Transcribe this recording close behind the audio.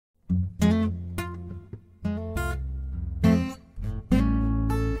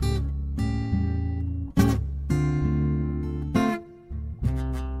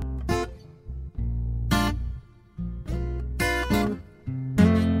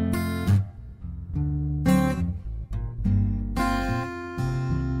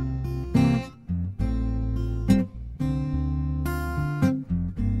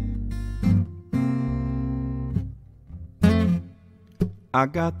I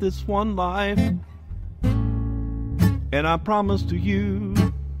got this one life, and I promise to you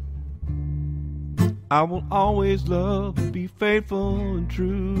I will always love and be faithful and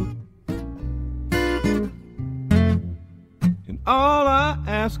true. And all I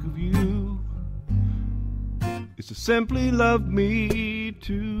ask of you is to simply love me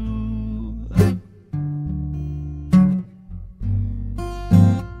too.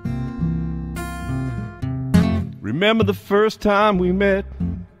 Remember the first time we met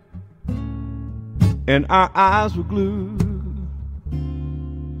and our eyes were glued.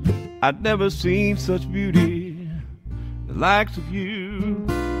 I'd never seen such beauty, the likes of you.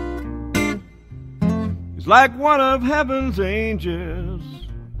 It's like one of heaven's angels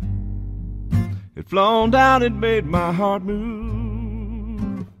had flown down and made my heart move.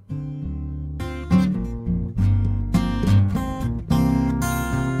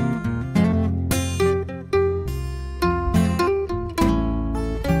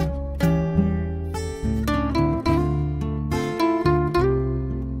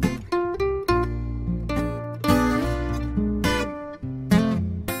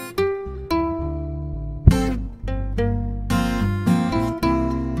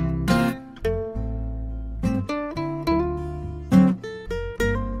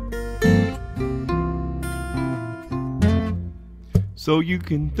 So you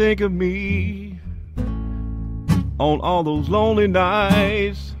can think of me on all those lonely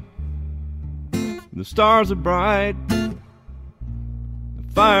nights. The stars are bright, the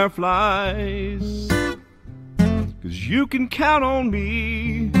fireflies. 'Cause you can count on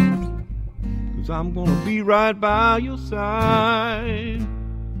me, 'cause I'm gonna be right by your side.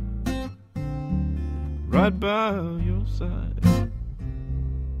 Right by your side.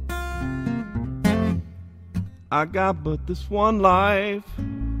 I got but this one life,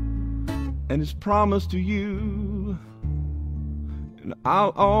 and it's promised to you, and I'll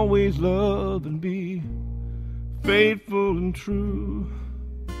always love and be faithful and true.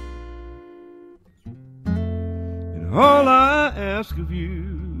 And all I ask of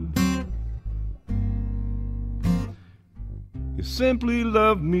you is simply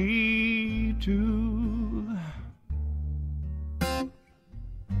love me too.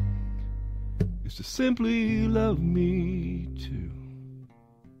 Is to simply love me too.